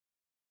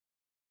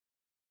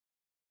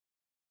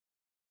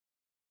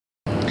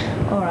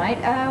All right.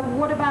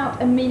 What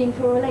about a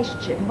meaningful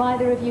relationship? Have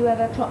either of you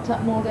ever clocked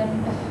up more than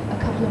a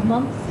couple of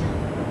months?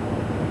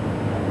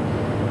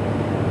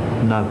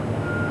 No.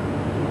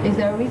 Is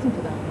there a reason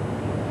for that?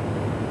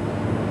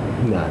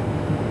 No.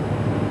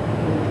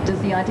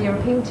 Does the idea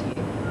appeal to you?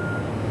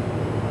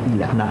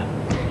 No. No.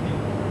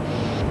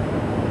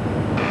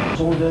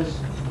 Orders,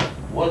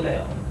 one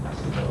down.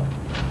 That's the door.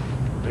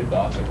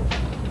 Remarkable.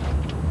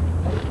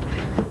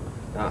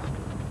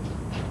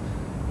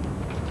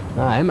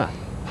 Ah, Emma.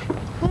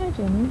 Hi,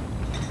 Jimmy.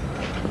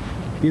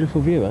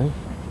 Beautiful view, eh?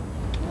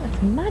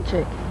 That's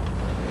magic.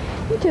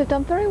 You two have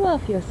done very well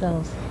for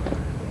yourselves.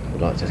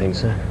 I'd like to think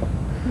so.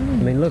 I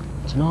mean, look,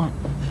 tonight,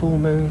 full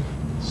moon,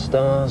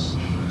 stars,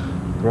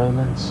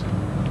 romance.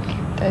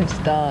 Don't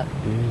start.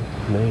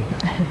 You, me.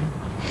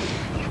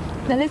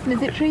 Now listen,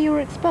 is it true you were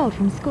expelled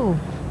from school?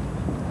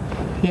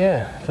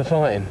 Yeah, for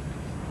fighting.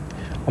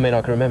 I mean,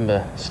 I can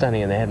remember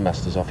standing in the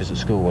headmaster's office at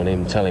school and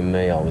him telling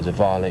me I was a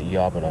violent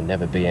yob and I'd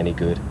never be any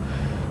good.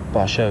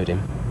 But I showed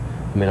him.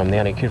 I mean, I'm the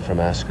only kid from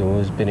our school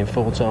who's been in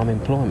full-time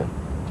employment.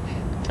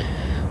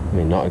 I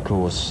mean, not, of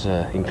course,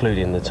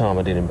 including the time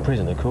I did in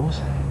prison, of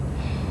course.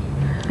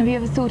 Have you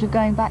ever thought of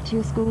going back to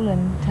your school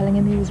and telling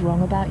him he was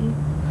wrong about you?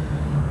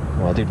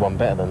 Well, I did one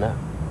better than that.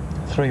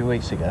 3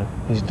 weeks ago,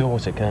 his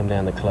daughter came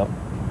down the club,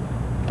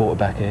 brought her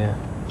back here,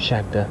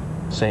 shagged her,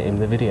 sent him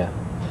the video.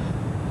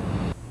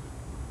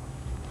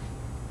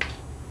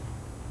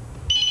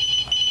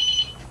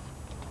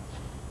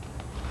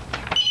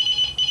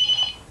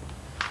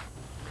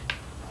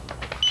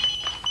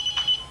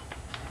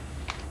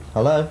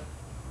 Hello?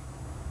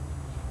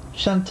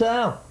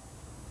 Chantal?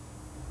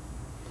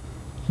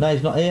 No,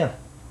 he's not here.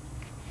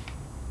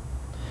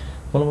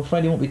 Well, I'm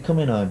afraid he won't be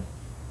coming home.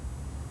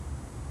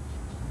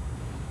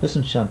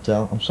 Listen,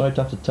 Chantal, I'm sorry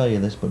to have to tell you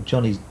this, but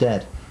Johnny's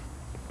dead.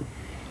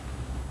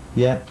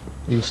 Yeah,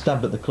 he was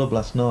stabbed at the club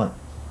last night.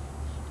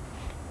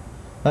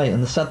 Hey,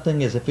 and the sad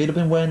thing is, if he'd have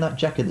been wearing that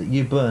jacket that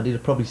you burned, he'd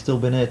have probably still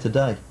been here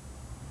today.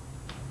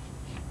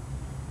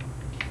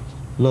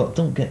 Look,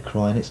 don't get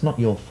crying, it's not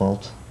your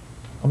fault.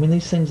 I mean,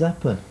 these things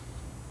happen.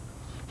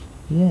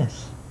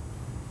 Yes.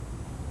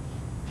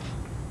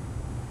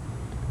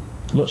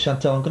 Look,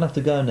 Chantal, I'm going to have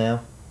to go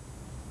now.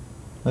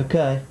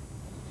 Okay.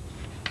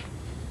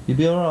 You'll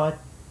be alright?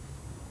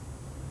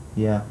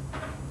 Yeah.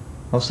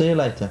 I'll see you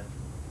later.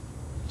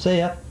 See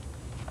ya.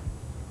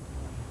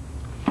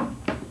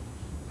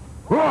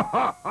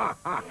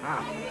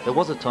 There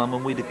was a time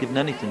when we'd have given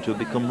anything to have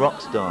become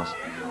rock stars,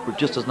 but it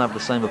just doesn't have the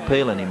same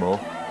appeal anymore.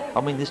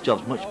 I mean, this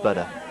job's much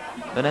better.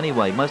 And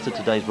anyway, most of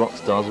today's rock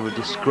stars are a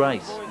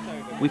disgrace.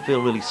 We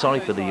feel really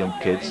sorry for the young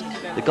kids.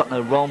 They've got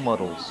no role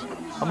models.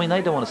 I mean,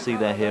 they don't want to see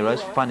their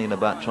heroes fanning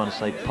about trying to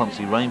save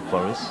Ponzi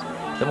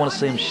rainforests. They want to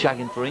see them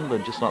shagging for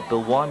England just like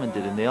Bill Wyman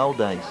did in the old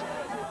days.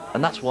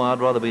 And that's why I'd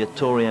rather be a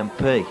Tory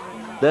MP.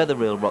 They're the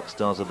real rock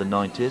stars of the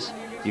 90s.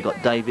 You've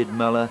got David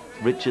Mellor,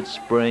 Richard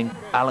Spring,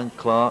 Alan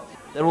Clark.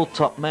 They're all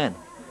top men.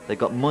 They've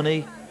got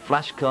money,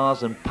 flash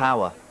cars and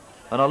power.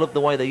 And I love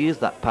the way they use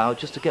that power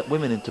just to get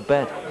women into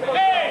bed.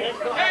 Hey,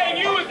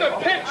 use the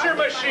picture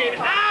machine!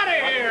 Out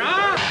of here,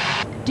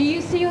 huh? Do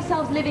you see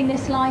yourselves living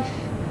this life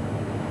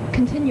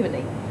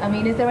continually? I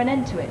mean, is there an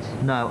end to it?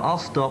 No, I'll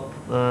stop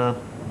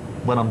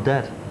when I'm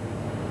dead.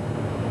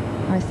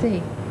 I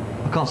see.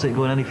 I can't see it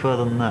going any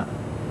further than that.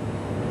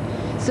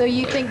 So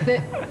you think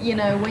that, you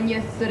know, when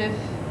you're sort of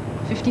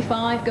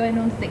 55, going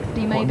on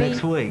 60 maybe, What,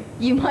 next week?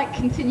 you might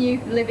continue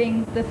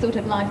living the sort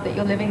of life that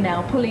you're living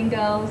now, pulling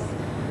girls,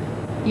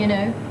 you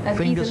know, as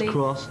Fingers easily...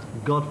 crossed,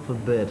 God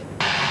forbid.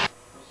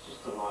 It's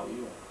just a lot of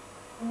you.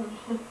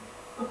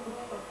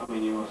 I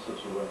mean, you are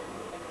such a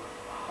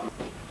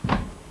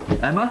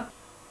wreck. Emma?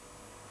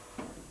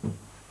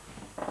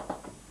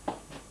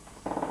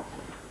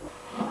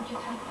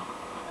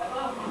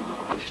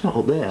 She's not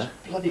up there.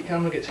 Bloody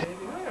camera gets heavy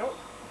out.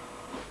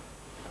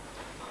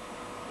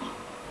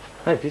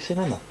 Hey, have you seen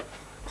Emma?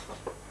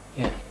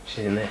 Yeah,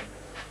 she's in there.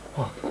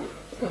 What?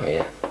 Oh,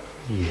 yeah.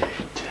 You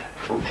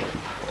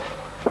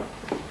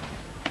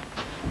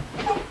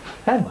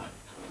Emma?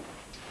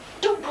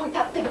 Don't point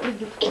that thing at me,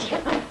 you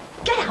idiot!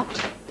 Get out!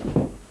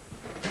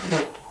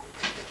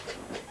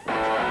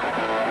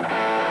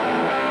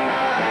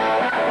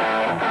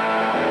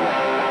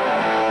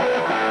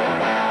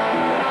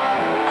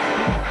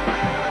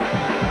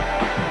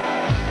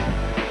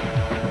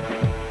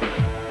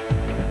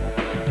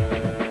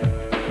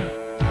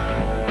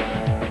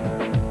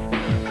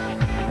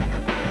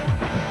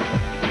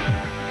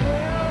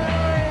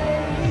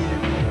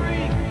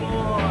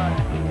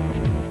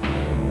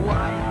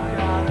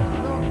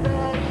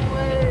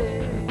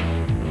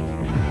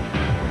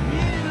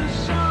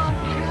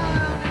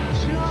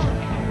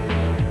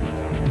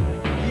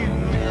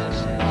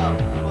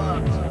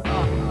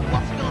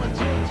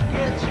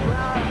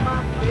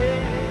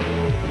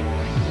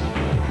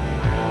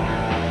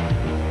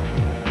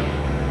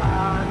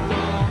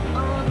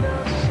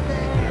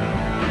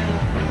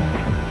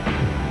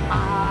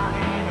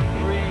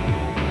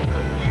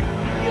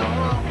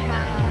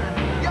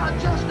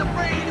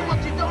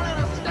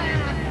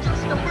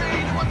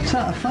 It's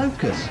out of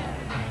focus.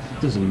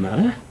 Doesn't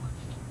matter.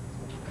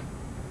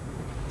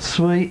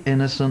 Sweet,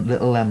 innocent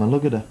little Emma,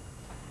 look at her.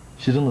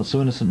 She doesn't look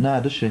so innocent now,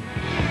 does she?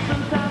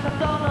 Sometimes I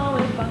don't know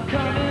if I'm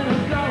coming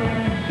or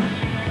going.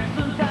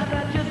 Sometimes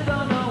I just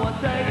don't know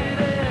what day it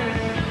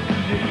is.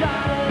 You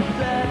gotta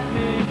set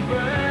me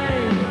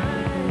free.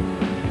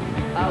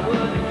 I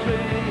wouldn't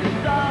treat you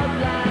so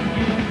like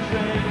you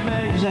treat me.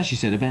 What was that she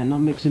said about not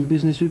mixing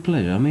business with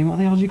pleasure? I mean, what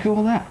the hell do you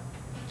call that?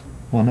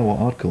 Well, I know what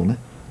I'd call it.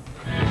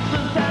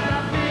 Sometimes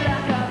I feel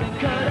like I've been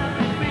cut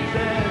up in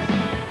pieces.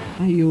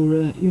 Hey,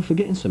 you're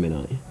forgetting something,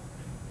 aren't you?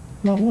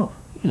 Like what?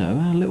 You know,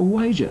 our little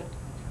wager.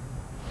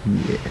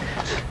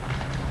 Yes.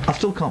 I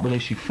still can't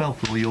believe she fell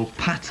for your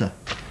patter.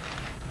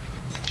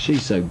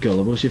 She's so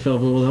gullible, she fell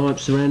for all the hype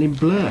surrounding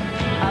Blur.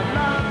 I've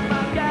lost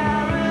my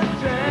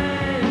guarantee.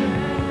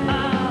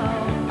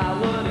 Oh, I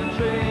wouldn't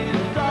treat you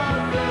so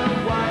the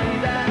way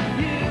that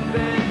you've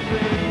been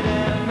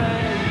treating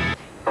me.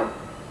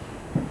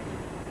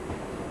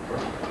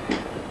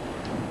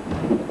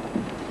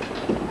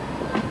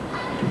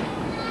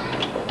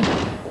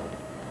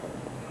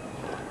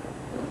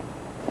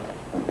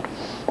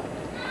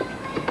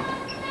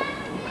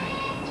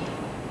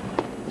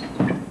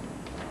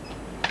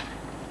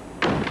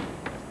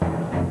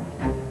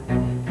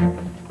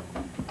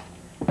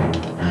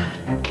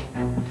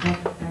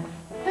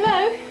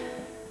 Hello?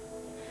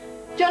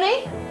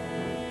 Johnny?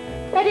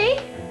 Ready?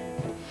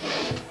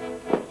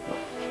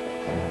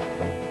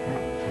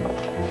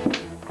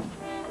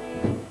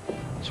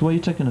 So where are you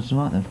taking us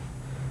tonight then?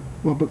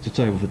 Well, I booked a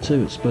table for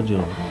two at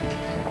Spudgel.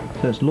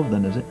 So it's love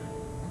then, is it?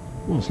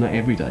 Well, it's not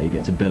every day you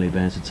get to belly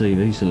bounce a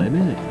TV celeb,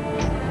 is it?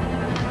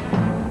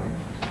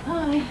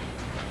 Hi.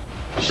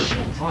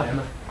 Hi,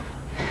 Emma.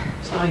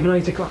 It's not even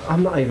 8 o'clock.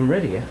 I'm not even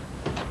ready yet.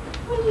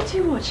 What are you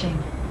two watching?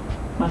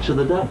 Match of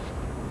the day.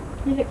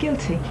 You look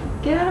guilty.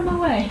 Get out of my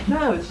way.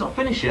 No, it's not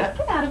finished yet.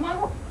 Get out of my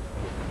way.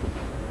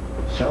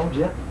 Sold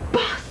yet?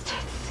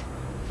 Bastards!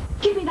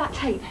 Give me that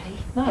tape, Eddie.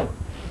 No.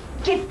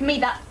 Give me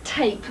that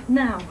tape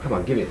now. Come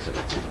on, give it to me.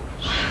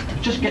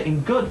 It's just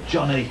getting good,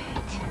 Johnny.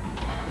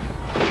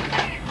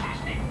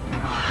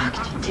 How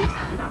could you do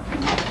that?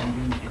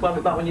 We'll have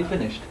it back when you're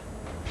finished.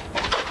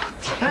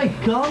 Hey,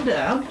 calm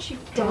down. Don't you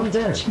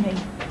dare touch me.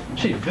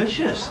 She's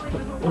vicious.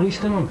 What are you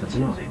still on for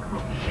tonight?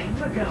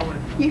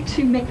 You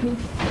two make me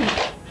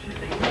sick.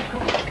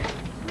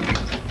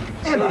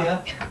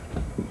 Emma.